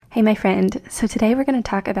Hey, my friend. So today we're going to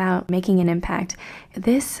talk about making an impact.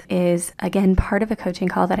 This is, again, part of a coaching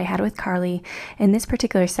call that I had with Carlie. And this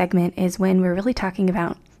particular segment is when we're really talking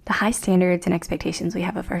about the high standards and expectations we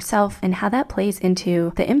have of ourselves and how that plays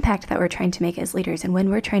into the impact that we're trying to make as leaders. And when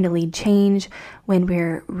we're trying to lead change, when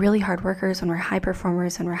we're really hard workers, when we're high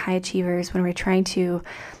performers, when we're high achievers, when we're trying to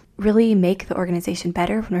really make the organization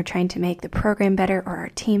better, when we're trying to make the program better or our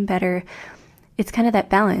team better, it's kind of that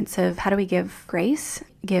balance of how do we give grace,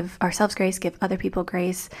 give ourselves grace, give other people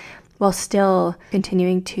grace, while still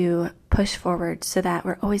continuing to push forward so that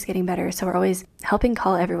we're always getting better. So we're always helping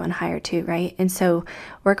call everyone higher too, right? And so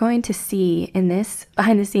we're going to see in this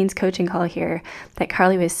behind the scenes coaching call here that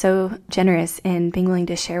Carlie was so generous in being willing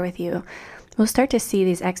to share with you. We'll start to see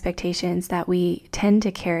these expectations that we tend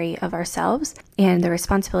to carry of ourselves and the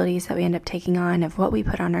responsibilities that we end up taking on of what we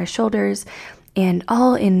put on our shoulders, and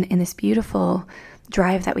all in this beautiful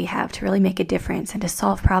drive that we have to really make a difference and to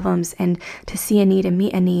solve problems and to see a need and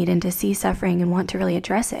meet a need and to see suffering and want to really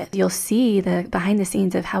address it. You'll see the behind the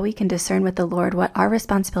scenes of how we can discern with the Lord what our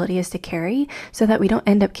responsibility is to carry so that we don't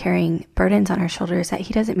end up carrying burdens on our shoulders that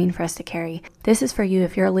He doesn't mean for us to carry. This is for you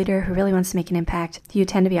if you're a leader who really wants to make an impact. You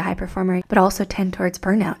tend to be a high performer, but also tend towards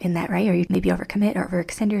burnout in that, right? Or you maybe overcommit or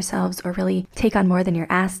overextend yourselves or really take on more than you're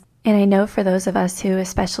asked. And I know for those of us who,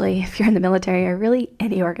 especially if you're in the military or really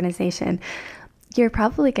any organization, you're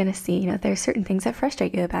probably going to see, there's certain things that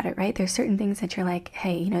frustrate you about it, right? There's certain things that you're like,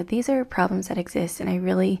 hey, these are problems that exist and I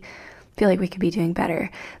really feel like we could be doing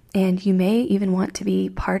better. And you may even want to be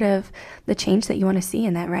part of the change that you want to see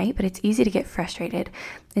in that, right? But it's easy to get frustrated.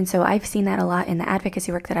 And so I've seen that a lot in the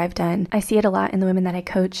advocacy work that I've done. I see it a lot in the women that I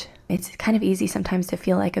coach. It's kind of easy sometimes to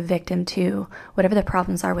feel like a victim to whatever the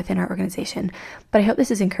problems are within our organization. But I hope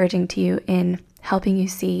this is encouraging to you in helping you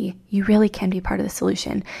see you really can be part of the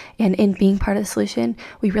solution. And in being part of the solution,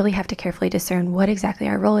 we really have to carefully discern what exactly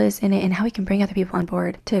our role is in it and how we can bring other people on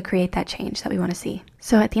board to create that change that we want to see.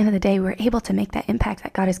 So at the end of the day, we're able to make that impact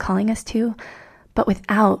that God is calling us to, but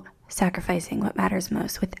without sacrificing what matters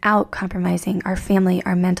most, without compromising our family,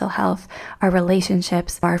 our mental health, our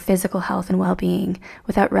relationships, our physical health and well-being,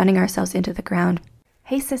 without running ourselves into the ground.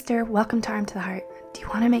 Hey sister, welcome to Arm to the Heart. Do you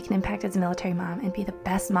want to make an impact as a military mom and be the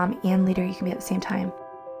best mom and leader you can be at the same time?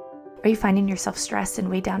 Are you finding yourself stressed and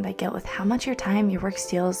weighed down by guilt with how much your time, your work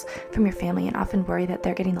steals from your family and often worry that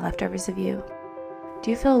they're getting the leftovers of you? Do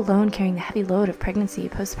you feel alone carrying the heavy load of pregnancy,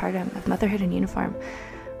 postpartum, of motherhood in uniform,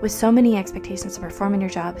 with so many expectations to perform in your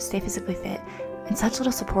job, stay physically fit, and such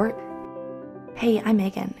little support? Hey, I'm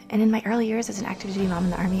Megan, and in my early years as an active duty mom in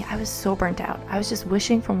the Army, I was so burnt out. I was just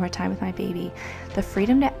wishing for more time with my baby, the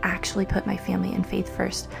freedom to actually put my family and faith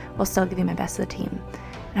first while still giving my best to the team.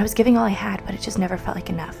 And I was giving all I had, but it just never felt like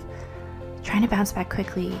enough. Trying to bounce back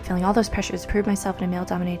quickly, feeling all those pressures to prove myself in a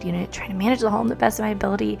male-dominated unit, trying to manage the home the best of my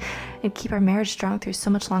ability, and keep our marriage strong through so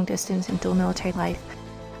much long distance and dual military life.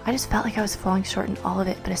 I just felt like I was falling short in all of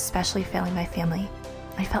it, but especially failing my family.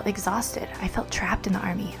 I felt exhausted. I felt trapped in the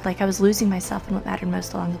Army, like I was losing myself in what mattered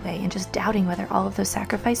most along the way and just doubting whether all of those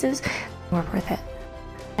sacrifices were worth it.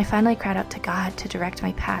 I finally cried out to God to direct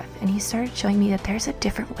my path, and He started showing me that there's a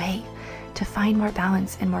different way to find more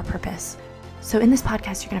balance and more purpose. So in this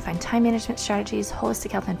podcast, you're going to find time management strategies,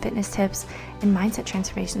 holistic health and fitness tips, and mindset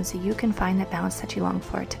transformation so you can find that balance that you long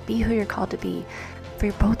for, to be who you're called to be,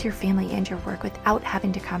 for both your family and your work without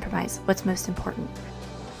having to compromise what's most important.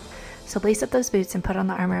 So lace up those boots and put on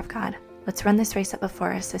the armor of God. Let's run this race up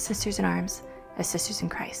before us as sisters in arms, as sisters in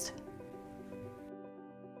Christ.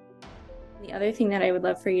 The other thing that I would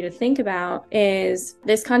love for you to think about is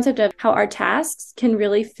this concept of how our tasks can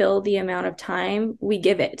really fill the amount of time we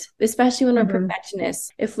give it, especially when we're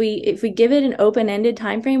perfectionists. If we give it an open-ended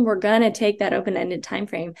time frame, we're gonna take that open-ended time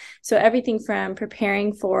frame. So everything from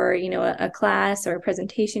preparing for, a class or a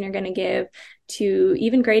presentation you're gonna give to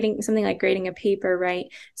even grading, something like grading a paper, right?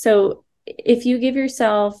 So if you give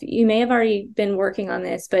yourself, you may have already been working on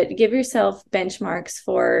this, but give yourself benchmarks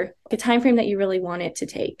for a time frame that you really want it to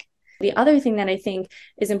take. The other thing that I think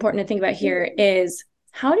is important to think about here is,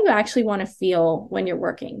 how do you actually want to feel when you're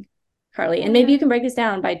working, Carlie? And maybe you can break this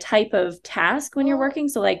down by type of task when you're working.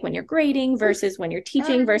 So like when you're grading versus when you're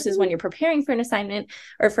teaching versus when you're preparing for an assignment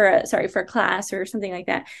or for a class or something like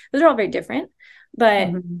that. Those are all very different. But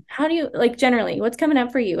how do you, generally, what's coming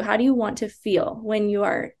up for you? How do you want to feel when you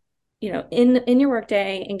are, in your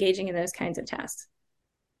workday engaging in those kinds of tasks?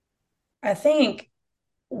 I think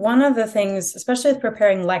one of the things, especially with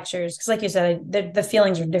preparing lectures, because like you said, the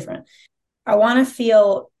feelings are different. I want to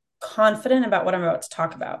feel confident about what I'm about to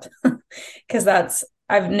talk about, because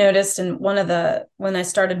I've noticed when I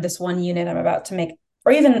started this one unit I'm about to make,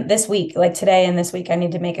 or even this week, like today and this week, I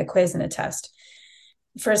need to make a quiz and a test.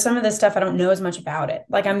 for some of this stuff, I don't know as much about it.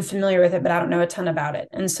 Like I'm familiar with it, but I don't know a ton about it.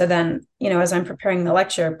 And so then, as I'm preparing the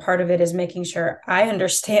lecture, part of it is making sure I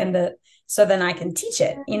understand it so then I can teach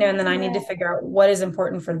it, and then I need to figure out what is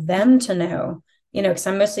important for them to know, because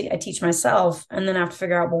I teach myself, and then I have to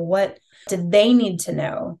figure out, well, what do they need to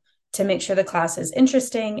know to make sure the class is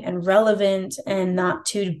interesting and relevant and not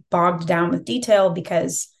too bogged down with detail,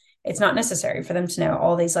 because it's not necessary for them to know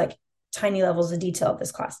all these like tiny levels of detail of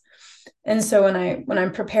this class. And so when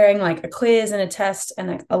I'm preparing like a quiz and a test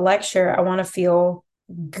and a lecture, I want to feel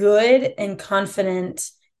good and confident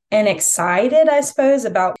and excited, I suppose,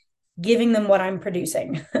 about giving them what I'm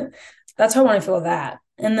producing. That's how I want to feel with that.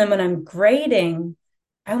 And then when I'm grading,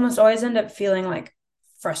 I almost always end up feeling like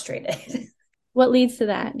frustrated. What leads to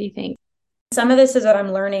that, do you think? Some of this is what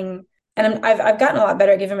I'm learning, and I've gotten a lot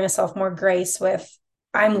better at giving myself more grace with.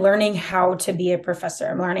 I'm learning how to be a professor.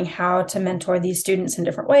 I'm learning how to mentor these students in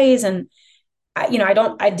different ways. And I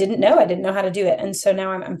didn't know how to do it. And so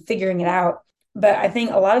now I'm figuring it out. But I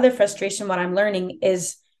think a lot of the frustration, what I'm learning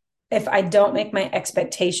is if I don't make my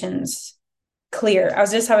expectations clear. I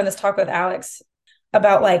was just having this talk with Alex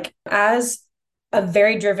about like, as a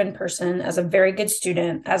very driven person, as a very good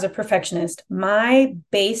student, as a perfectionist, my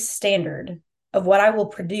base standard of what I will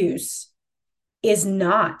produce is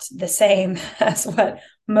not the same as what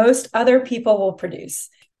most other people will produce.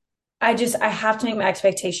 I have to make my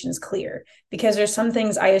expectations clear, because there's some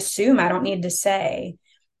things I assume I don't need to say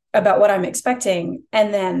about what I'm expecting.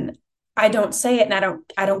 And then I don't say it and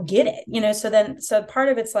I don't get it, so part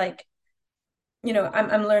of it's like,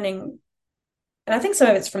 I'm learning. And I think some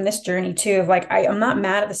of it's from this journey too, of like, I'm not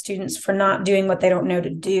mad at the students for not doing what they don't know to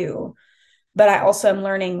do, but I also am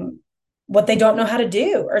learning what they don't know how to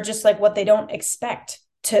do, or just like what they don't expect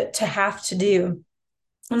to have to do.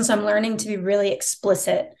 And so I'm learning to be really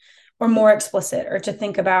explicit, or more explicit, or to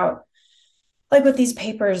think about, like with these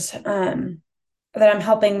papers that I'm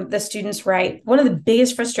helping the students write, one of the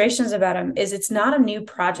biggest frustrations about them is it's not a new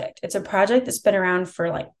project. It's a project that's been around for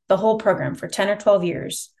like the whole program for 10 or 12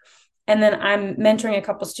 years. And then I'm mentoring a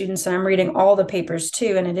couple students and I'm reading all the papers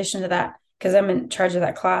too, in addition to that, because I'm in charge of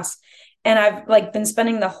that class. And I've like been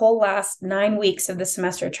spending the whole last 9 weeks of the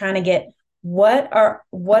semester trying to get what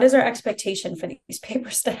is our expectation for these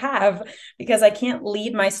papers to have, because I can't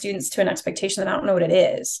lead my students to an expectation that I don't know what it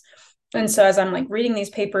is. And so as I'm like reading these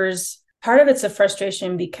papers, part of it's a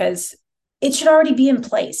frustration because it should already be in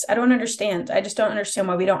place. I just don't understand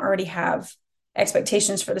why we don't already have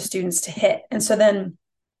expectations for the students to hit. And so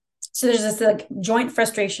there's this like joint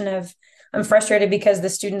frustration of, I'm frustrated because the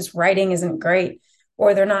students' writing isn't great,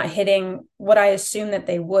 or they're not hitting what I assume that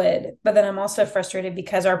they would. But then I'm also frustrated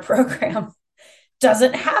because our program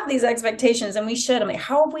doesn't have these expectations, and we should. I'm like,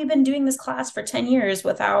 how have we been doing this class for 10 years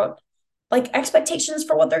without like expectations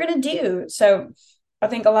for what they're going to do? So I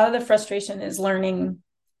think a lot of the frustration is learning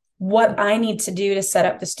what I need to do to set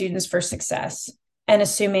up the students for success, and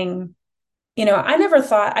assuming,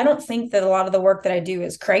 I don't think that a lot of the work that I do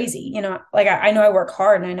is crazy. Like I know I work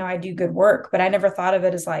hard and I know I do good work, but I never thought of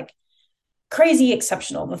it as like crazy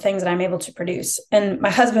exceptional, the things that I'm able to produce. And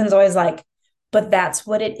my husband's always like, but that's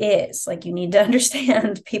what it is. Like, you need to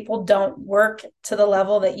understand people don't work to the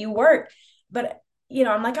level that you work. But,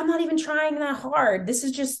 I'm like, I'm not even trying that hard. This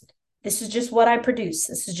is just what I produce.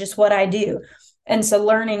 This is just what I do. And so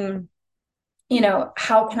learning,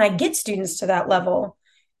 how can I get students to that level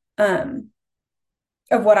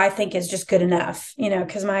of what I think is just good enough,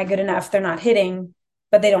 because my good enough, they're not hitting,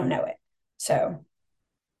 but they don't know it. So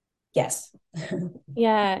yes.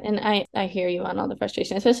 Yeah. And I hear you on all the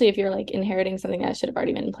frustration, especially if you're like inheriting something that should have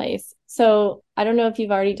already been in place. So I don't know if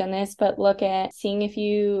you've already done this, but look at seeing if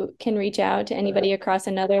you can reach out to anybody across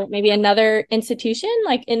maybe another institution,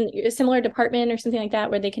 like in a similar department or something like that,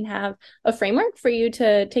 where they can have a framework for you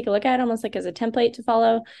to take a look at, almost like as a template to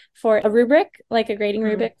follow for a rubric, like a grading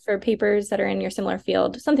rubric for papers that are in your similar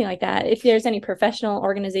field, something like that. If there's any professional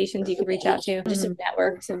organizations you could reach out to, just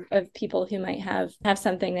networks of people who might have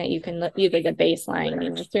something that you can use like a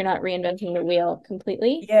baseline. So you're not reinventing the wheel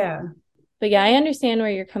completely. Yeah. But yeah, I understand where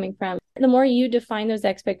you're coming from. The more you define those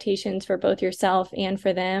expectations for both yourself and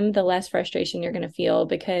for them, the less frustration you're going to feel,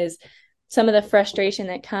 because some of the frustration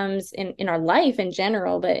that comes in our life in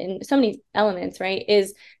general, but in so many elements, right,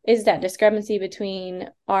 is that discrepancy between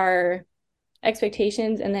our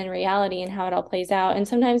expectations and then reality and how it all plays out. And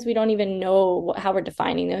sometimes we don't even know how we're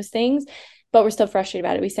defining those things, but we're still frustrated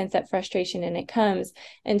about it. We sense that frustration and it comes.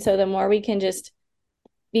 And so the more we can just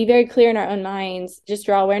be very clear in our own minds, just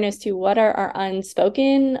draw awareness to what are our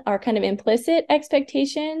unspoken, our kind of implicit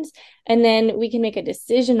expectations. And then we can make a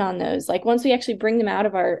decision on those. Like once we actually bring them out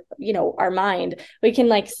of our, our mind, we can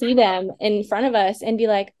like see them in front of us and be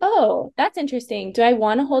like, oh, that's interesting. Do I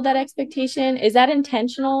want to hold that expectation? Is that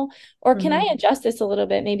intentional? Or can I adjust this a little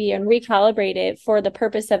bit maybe and recalibrate it for the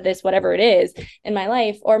purpose of this, whatever it is in my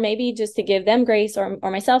life, or maybe just to give them grace or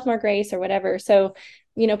myself more grace or whatever. So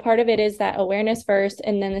part of it is that awareness first.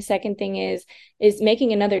 And then the second thing is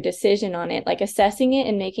making another decision on it, like assessing it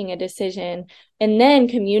and making a decision and then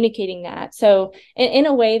communicating that. So in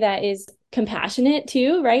a way that is compassionate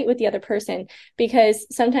too, right, with the other person, because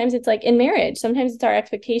sometimes it's like in marriage, sometimes it's our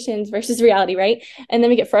expectations versus reality, right? And then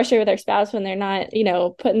we get frustrated with our spouse when they're not,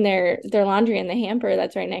 putting their laundry in the hamper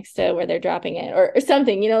that's right next to where they're dropping it or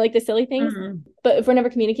something, like the silly things. But if we're never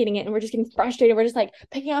communicating it and we're just getting frustrated, we're just like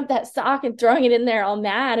picking up that sock and throwing it in there all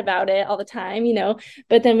mad about it all the time,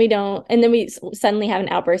 but then we don't, and then we suddenly have an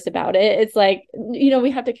outburst about it. It's like, we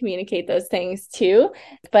have to communicate those things too,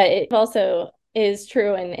 but it also is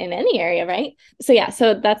true in any area, right? So yeah,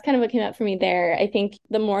 so that's kind of what came up for me there. I think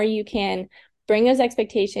the more you can bring those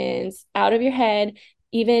expectations out of your head,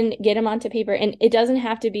 even get them onto paper, and it doesn't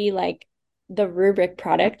have to be like the rubric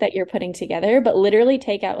product that you're putting together, but literally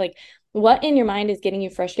take out like what in your mind is getting you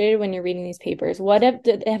frustrated when you're reading these papers? What have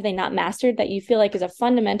they not mastered that you feel like is a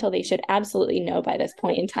fundamental they should absolutely know by this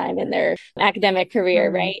point in time in their academic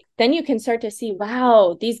career, right? Then you can start to see,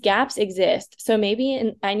 wow, these gaps exist. So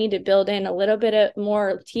maybe I need to build in a little bit of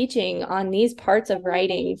more teaching on these parts of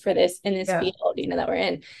writing for this in this field, that we're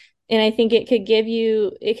in. And I think it could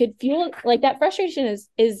fuel like that frustration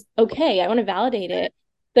is okay. I want to validate it.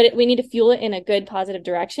 But we need to fuel it in a good, positive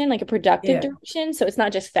direction, like a productive direction. So it's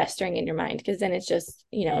not just festering in your mind, because then it's just,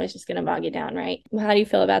 it's just going to bog you down, right? How do you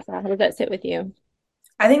feel about that? How does that sit with you?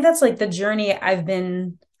 I think that's like the journey I've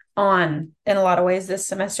been on in a lot of ways this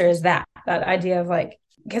semester is that idea of like,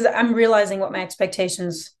 because I'm realizing what my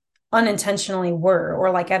expectations unintentionally were,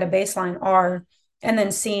 or like at a baseline are, and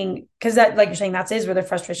then seeing, because that, like you're saying, that is where the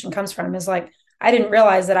frustration comes from, is like, I didn't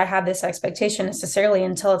realize that I had this expectation necessarily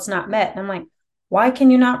until it's not met. And I'm like, why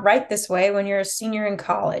can you not write this way when you're a senior in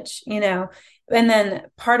college, And then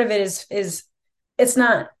part of it is it's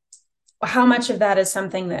not how much of that is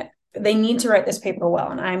something that they need to write this paper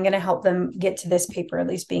well, and I'm going to help them get to this paper at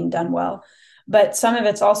least being done well. But some of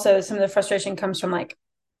it's also, some of the frustration comes from like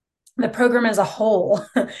the program as a whole.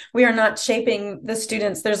 We are not shaping the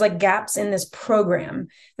students. There's like gaps in this program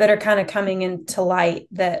that are kind of coming into light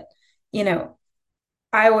that,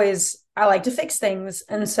 I like to fix things.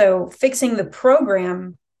 And so fixing the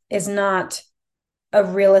program is not a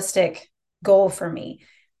realistic goal for me.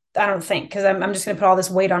 I don't think, because I'm just going to put all this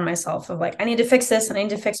weight on myself of like, I need to fix this and I need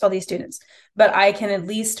to fix all these students. But I can at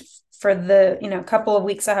least for the, couple of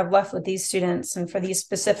weeks I have left with these students and for these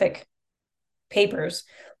specific papers,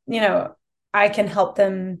 I can help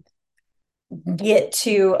them get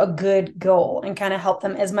to a good goal and kind of help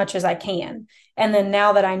them as much as I can. And then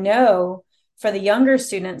now that I know, for the younger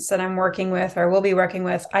students that I'm working with or will be working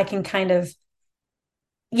with, I can kind of,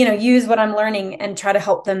 use what I'm learning and try to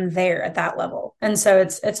help them there at that level. And so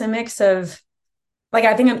it's a mix of like,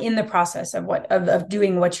 I think I'm in the process of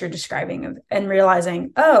doing what you're describing and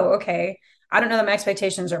realizing, oh, okay, I don't know that my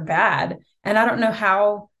expectations are bad. And I don't know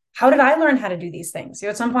how did I learn how to do these things?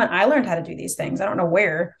 At some point I learned how to do these things. I don't know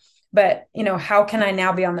where, but how can I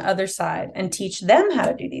now be on the other side and teach them how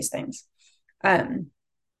to do these things?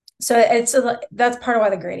 So that's part of why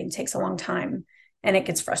the grading takes a long time and it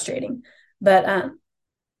gets frustrating. But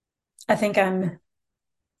I think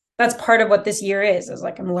that's part of what this year is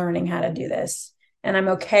like, I'm learning how to do this and I'm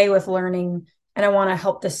okay with learning, and I want to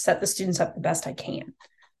help set the students up the best I can.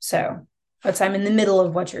 So I'm in the middle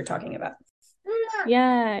of what you're talking about.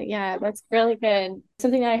 Yeah, that's really good.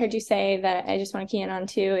 Something that I heard you say that I just want to key in on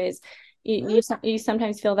too is you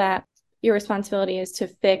sometimes feel that your responsibility is to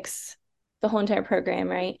fix the whole entire program,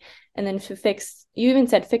 right? And then you even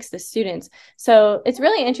said fix the students. So it's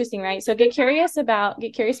really interesting, right? So get curious about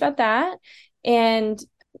that and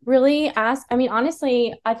really ask. I mean,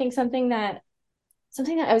 honestly, I think something that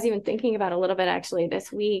I was even thinking about a little bit actually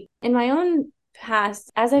this week in my own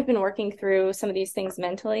past, as I've been working through some of these things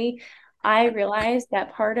mentally, I realized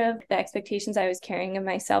that part of the expectations I was carrying of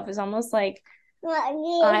myself is almost like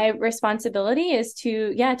my responsibility is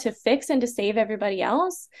to fix and to save everybody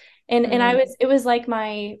else. And it was like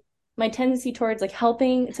my tendency towards like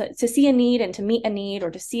helping to see a need and to meet a need,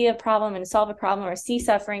 or to see a problem and solve a problem, or see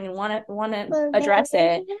suffering and want to address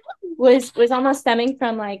it was almost stemming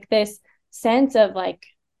from like this sense of like,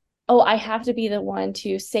 oh, I have to be the one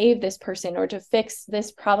to save this person or to fix this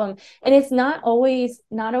problem. And it's not always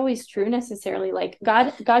true necessarily. Like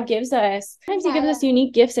God gives us, sometimes he gives us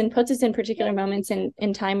unique gifts and puts us in particular moments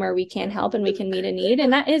in time where we can help and we can meet a need.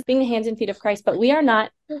 And that is being the hands and feet of Christ. But we are not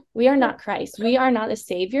Christ. We are not the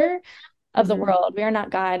savior of the world. We are not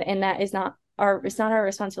God. And that is not it's not our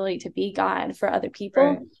responsibility to be God for other people.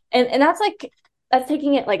 Right. And that's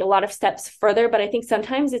taking it like a lot of steps further. But I think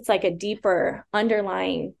sometimes it's like a deeper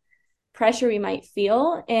underlying pressure we might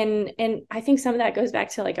feel. And I think some of that goes back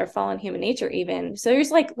to like our fallen human nature even. So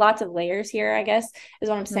there's like lots of layers here, I guess, is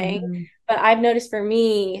what I'm saying. But I've noticed for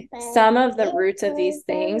me, some of the roots of these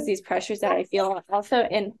things, these pressures that I feel also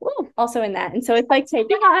in that. And so it's like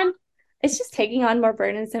taking on more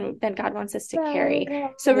burdens than God wants us to carry.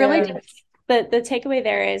 So really just the takeaway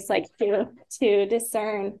there is like to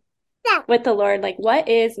discern with the Lord, like what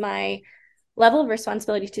is my level of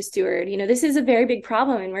responsibility to steward. This is a very big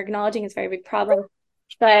problem and we're acknowledging it's a very big problem,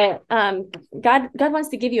 but God wants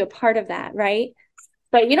to give you a part of that, right?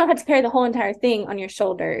 But you don't have to carry the whole entire thing on your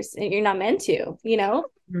shoulders. You're not meant to,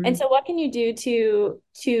 And so what can you do to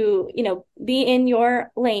be in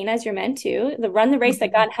your lane as you're meant to, run the race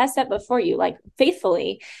that God has set before you, like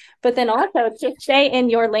faithfully, but then also to stay in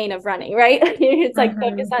your lane of running, right? It's like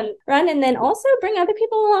focus on run and then also bring other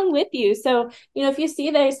people along with you. So, if you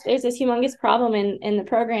see there's this humongous problem in the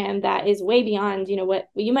program that is way beyond, what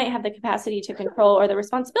you might have the capacity to control or the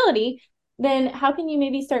responsibility, then how can you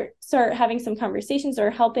maybe start having some conversations or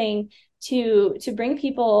helping to bring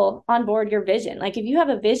people on board your vision? Like if you have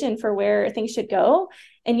a vision for where things should go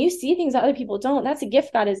and you see things that other people don't, that's a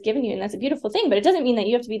gift God has given you. And that's a beautiful thing, but it doesn't mean that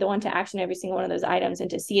you have to be the one to action every single one of those items and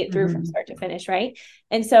to see it through from start to finish. Right.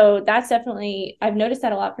 And so that's definitely, I've noticed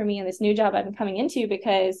that a lot for me in this new job I've been coming into,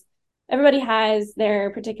 because everybody has their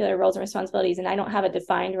particular roles and responsibilities. And I don't have a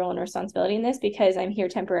defined role and responsibility in this because I'm here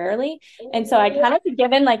temporarily. And so I kind of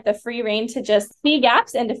given like the free reign to just see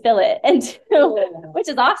gaps and to fill it, and which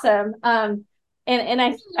is awesome. And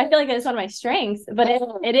I feel like it's one of my strengths, but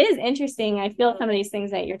it is interesting. I feel some of these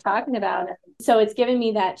things that you're talking about. So it's given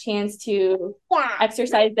me that chance to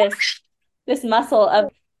exercise this muscle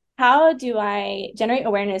of how do I generate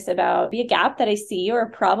awareness about a gap that I see or a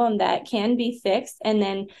problem that can be fixed, and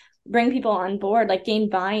then bring people on board, like gain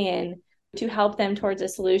buy-in to help them towards a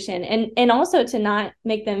solution, and also to not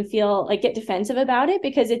make them feel like get defensive about it,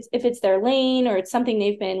 because if it's their lane or it's something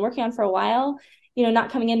they've been working on for a while,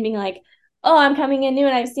 not coming in being like, oh, I'm coming in new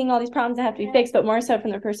and I'm seeing all these problems that have to be fixed, but more so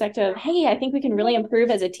from the perspective of, hey, I think we can really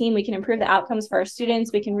improve as a team. We can improve the outcomes for our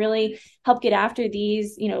students. We can really help get after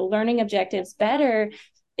these, learning objectives better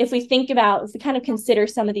if we kind of consider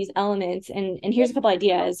some of these elements, and here's a couple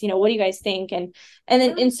ideas, what do you guys think? And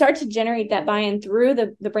then start to generate that buy-in through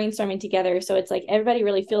the brainstorming together. So it's like everybody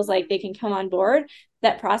really feels like they can come on board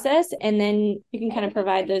that process, and then you can kind of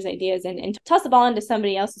provide those ideas and toss the ball into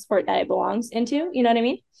somebody else's court that it belongs into. You know what I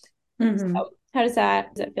mean? So how does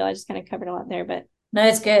that feel? I just kind of covered a lot there, but no,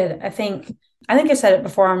 it's good. I think I said it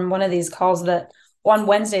before on one of these calls that on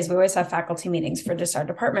Wednesdays, we always have faculty meetings for just our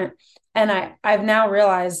department. And I've now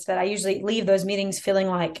realized that I usually leave those meetings feeling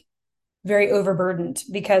like very overburdened,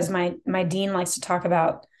 because my dean likes to talk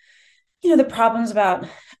about, the problems about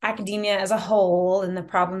academia as a whole, and the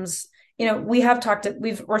problems,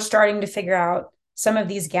 we're starting to figure out some of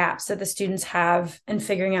these gaps that the students have, and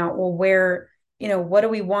figuring out, well, where, what do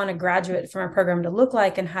we want a graduate from our program to look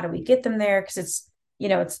like, and how do we get them there? Because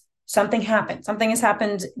it's something has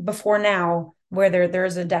happened before now where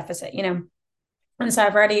there's a deficit, And so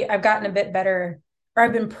I've gotten a bit better, or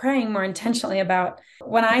I've been praying more intentionally about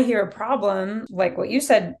when I hear a problem, like what you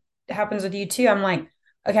said happens with you too. I'm like,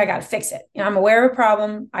 okay, I got to fix it. I'm aware of a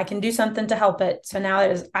problem. I can do something to help it. So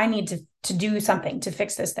now I need to do something to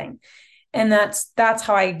fix this thing. And that's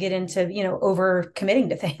how I get into, over committing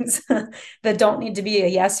to things that don't need to be a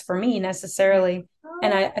yes for me necessarily.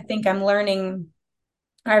 And I think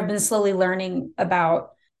I've been slowly learning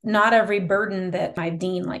about not every burden that my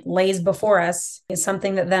dean lays before us is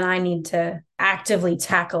something that then I need to actively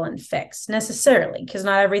tackle and fix necessarily, because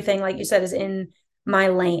not everything, like you said, is in my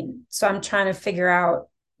lane. So I'm trying to figure out,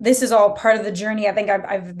 this is all part of the journey I think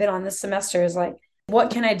I've been on this semester, is like, what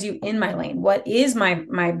can I do in my lane? What is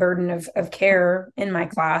my burden of care in my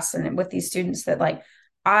class and with these students that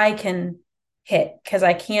I can hit, because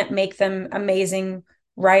I can't make them amazing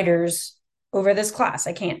writers over this class.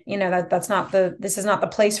 I can't, this is not the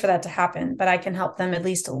place for that to happen, but I can help them at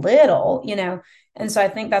least a little, And so I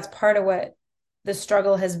think that's part of what the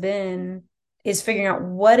struggle has been, is figuring out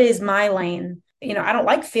what is my lane. I don't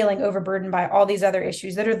like feeling overburdened by all these other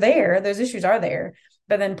issues that are there. Those issues are there,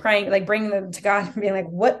 but then praying, like bringing them to God and being like,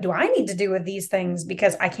 what do I need to do with these things?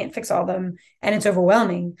 Because I can't fix all of them and it's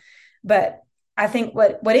overwhelming. But I think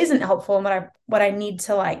what isn't helpful and what I need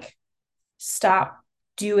to like stop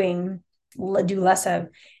doing, do less of,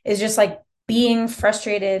 is just like being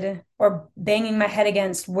frustrated or banging my head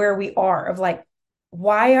against where we are, of like,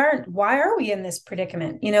 why are we in this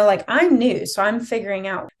predicament? Like I'm new, so I'm figuring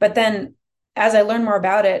out. But then as I learn more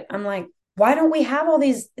about it, I'm like, why don't we have all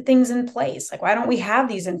these things in place? Like, why don't we have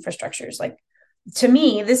these infrastructures? Like, to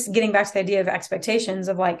me, this getting back to the idea of expectations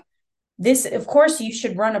of like, this, of course, you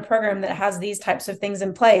should run a program that has these types of things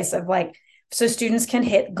in place, of like, so students can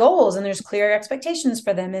hit goals and there's clear expectations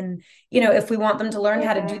for them. And, if we want them to learn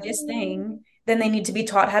how to do this thing, then they need to be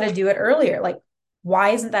taught how to do it earlier. Like,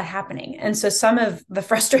 why isn't that happening? And so some of the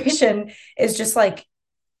frustration is just like,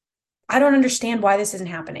 I don't understand why this isn't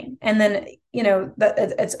happening. And then, that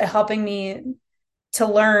it's helping me to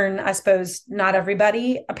learn, I suppose, not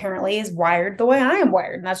everybody apparently is wired the way I am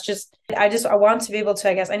wired. And that's just, I want to be able to,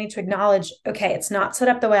 I guess I need to acknowledge, okay, it's not set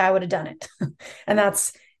up the way I would have done it. And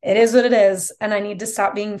it is what it is. And I need to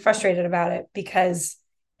stop being frustrated about it, because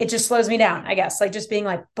it just slows me down, I guess. Like just being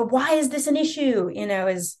like, but why is this an issue?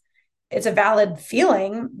 It's a valid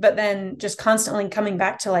feeling, but then just constantly coming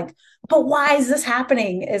back to like, but why is this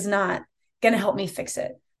happening, is not going to help me fix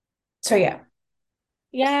it. So yeah.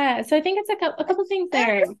 Yeah. So I think it's a couple things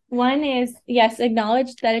there. One is, yes,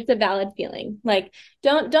 acknowledge that it's a valid feeling. Like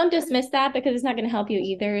don't dismiss that, because it's not going to help you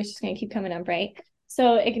either. It's just going to keep coming up, right?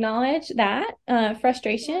 So acknowledge that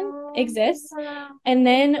frustration exists. And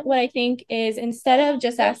then what I think is, instead of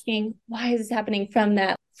just asking, why is this happening from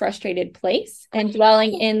that frustrated place and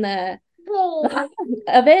dwelling in the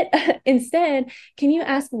of it, instead, can you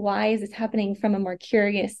ask, why is this happening from a more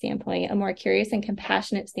curious standpoint, a more curious and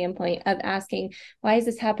compassionate standpoint of asking, why is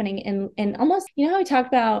this happening? And almost, how we talk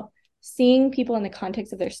about seeing people in the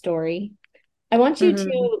context of their story. I want you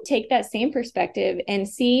to take that same perspective and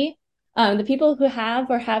see the people who have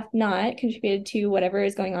or have not contributed to whatever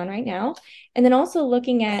is going on right now. And then also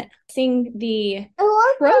looking at seeing the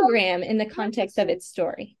program in the context of its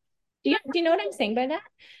story. Do you know what I'm saying by that?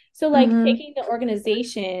 So like taking the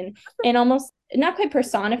organization and almost not quite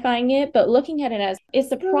personifying it, but looking at it as it's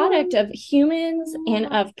the product of humans and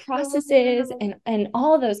of processes and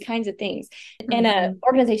all of those kinds of things, and a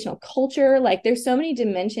organizational culture. Like there's so many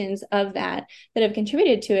dimensions of that have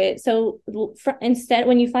contributed to it. So instead,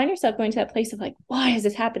 when you find yourself going to that place of like, why is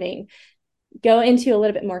this happening? Go into a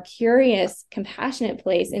little bit more curious, compassionate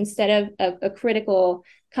place instead of a critical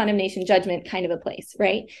condemnation, judgment kind of a place,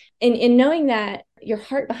 right? And in knowing that your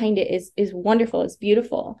heart behind it is wonderful, it's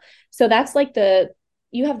beautiful. So that's like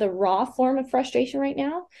you have the raw form of frustration right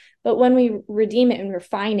now, but when we redeem it and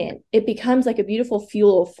refine it, it becomes like a beautiful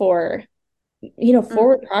fuel for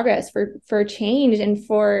forward progress, for change, and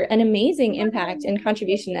for an amazing impact and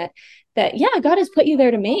contribution that God has put you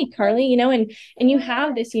there to make, Carlie, and you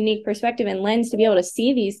have this unique perspective and lens to be able to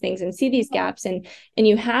see these things and see these gaps, and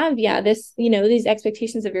you have this these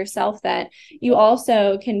expectations of yourself that you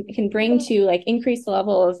also can bring to like increase the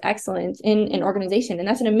level of excellence in an organization. And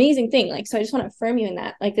that's an amazing thing. Like, so I just want to affirm you in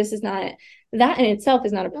that. Like, this is not, that in itself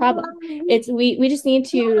is not a problem. It's we just need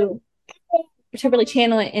to really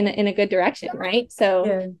channel it in a good direction, right?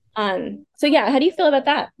 So so how do you feel about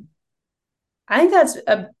that? I think that's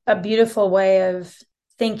a beautiful way of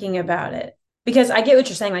thinking about it, because I get what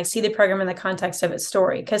you're saying, like see the program in the context of its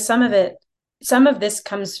story, because some of this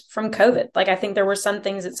comes from COVID. Like I think there were some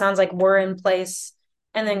things it sounds like were in place,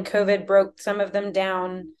 and then COVID broke some of them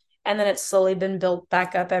down, and then it's slowly been built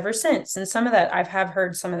back up ever since. And some of that, have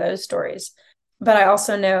heard some of those stories. But I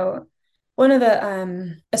also know one of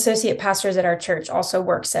the associate pastors at our church also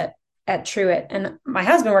works at Truett, and my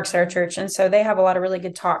husband works at our church, and so they have a lot of really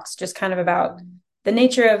good talks, just kind of about the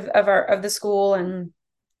nature of the school and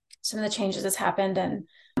some of the changes that's happened. And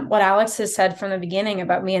what Alex has said from the beginning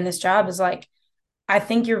about me in this job is like, I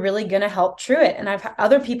think you're really going to help Truett, and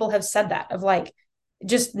other people have said that, of like,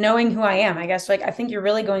 just knowing who I am, I guess, like I think you're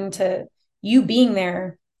really going to, you being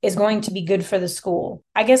there is going to be good for the school.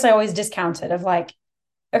 I guess I always discount it, of like,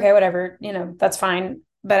 okay, whatever, that's fine.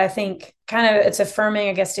 But I think kind of it's affirming,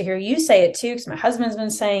 I guess, to hear you say it too, because my husband's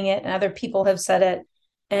been saying it and other people have said it.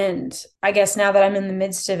 And I guess now that I'm in the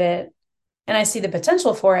midst of it and I see the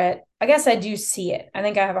potential for it, I guess I do see it. I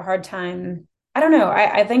think I have a hard time. I don't know.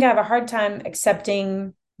 I think I have a hard time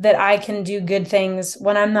accepting that I can do good things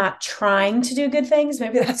when I'm not trying to do good things.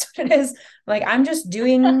 Maybe that's what it is. Like, I'm just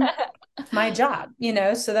doing my job,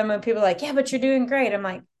 So then when people are like, yeah, but you're doing great, I'm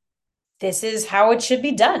like, this is how it should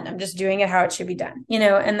be done. I'm just doing it how it should be done,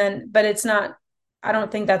 and then, but it's not, I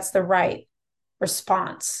don't think that's the right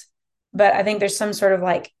response. but I think there's some sort of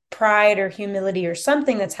like pride or humility or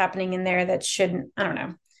something that's happening in there that shouldn't, I don't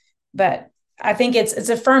know. But I think it's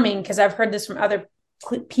affirming because I've heard this from other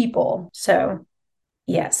people. So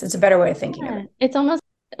yes, it's a better way of thinking of it. It's almost,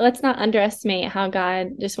 let's not underestimate how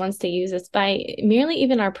God just wants to use us by merely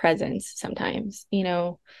even our presence sometimes, you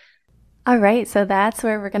know. All right, so that's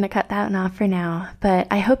where we're going to cut that one off for now. But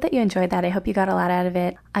I hope that you enjoyed that. I hope you got a lot out of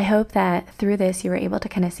it. I hope that through this, you were able to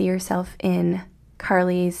kind of see yourself in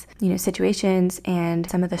Carlie's, situations and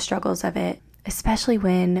some of the struggles of it, especially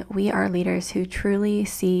when we are leaders who truly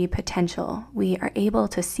see potential. We are able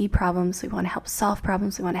to see problems. We want to help solve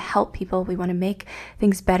problems. We want to help people. We want to make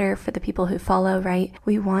things better for the people who follow, right?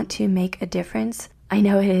 We want to make a difference. I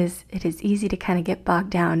know it is easy to kind of get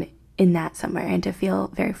bogged down in that somewhere and to feel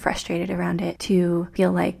very frustrated around it, to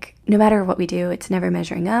feel like no matter what we do, it's never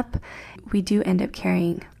measuring up. We do end up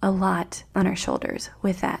carrying a lot on our shoulders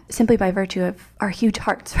with that, simply by virtue of our huge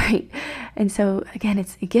hearts, right? And so again,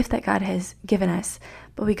 it's a gift that God has given us,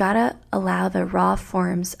 but we gotta allow the raw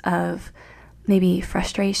forms of maybe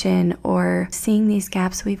frustration or seeing these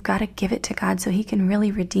gaps. We've got to give it to God so he can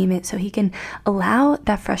really redeem it, so he can allow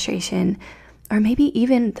that frustration, or maybe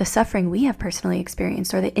even the suffering we have personally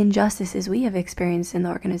experienced, or the injustices we have experienced in the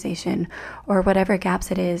organization, or whatever gaps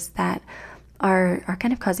it is that are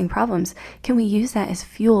kind of causing problems. Can we use that as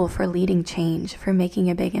fuel for leading change, for making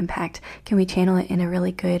a big impact? Can we channel it in a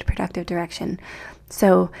really good, productive direction?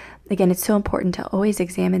 So again, it's so important to always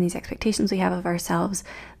examine these expectations we have of ourselves,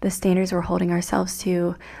 the standards we're holding ourselves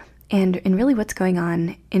to, and really what's going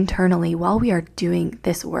on internally while we are doing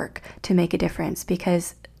this work to make a difference.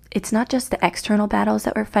 Because it's not just the external battles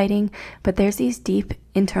that we're fighting, but there's these deep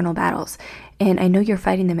internal battles. And I know you're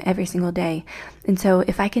fighting them every single day. And so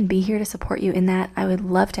if I can be here to support you in that, I would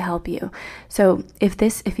love to help you. So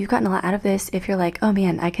if you've gotten a lot out of this, if you're like, oh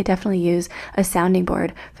man, I could definitely use a sounding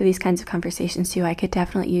board for these kinds of conversations too. I could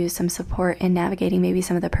definitely use some support in navigating maybe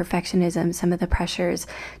some of the perfectionism, some of the pressures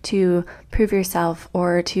to prove yourself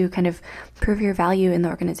or to kind of prove your value in the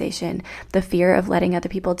organization, the fear of letting other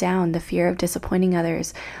people down, the fear of disappointing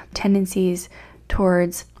others, tendencies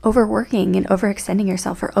towards overworking and overextending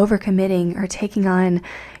yourself, or overcommitting, or taking on,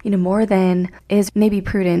 more than is maybe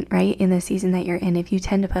prudent, right? In the season that you're in, if you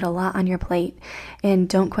tend to put a lot on your plate and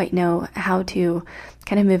don't quite know how to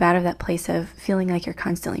kind of move out of that place of feeling like you're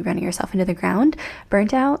constantly running yourself into the ground,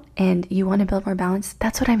 burnt out, and you want to build more balance,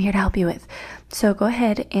 that's what I'm here to help you with. So go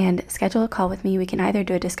ahead and schedule a call with me. We can either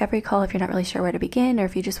do a discovery call if you're not really sure where to begin, or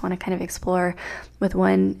if you just want to kind of explore with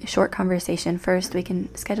one short conversation first, we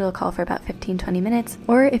can schedule a call for about 15-20 minutes.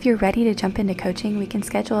 Or if you're ready to jump into coaching, we can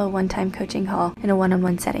schedule a one-time coaching call in a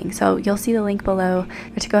one-on-one setting. So you'll see the link below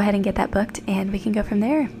to go ahead and get that booked, and we can go from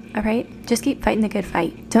there. All right? Just keep fighting the good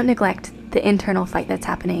fight. Don't neglect the internal fight that's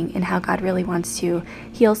happening, and how God really wants to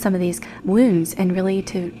heal some of these wounds and really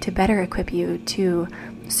to better equip you to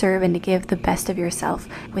serve and to give the best of yourself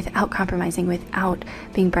without compromising, without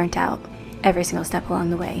being burnt out every single step along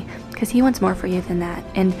the way, because he wants more for you than that.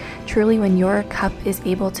 And truly, when your cup is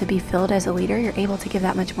able to be filled as a leader, you're able to give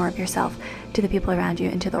that much more of yourself to the people around you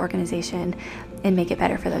and to the organization and make it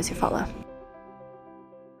better for those who follow.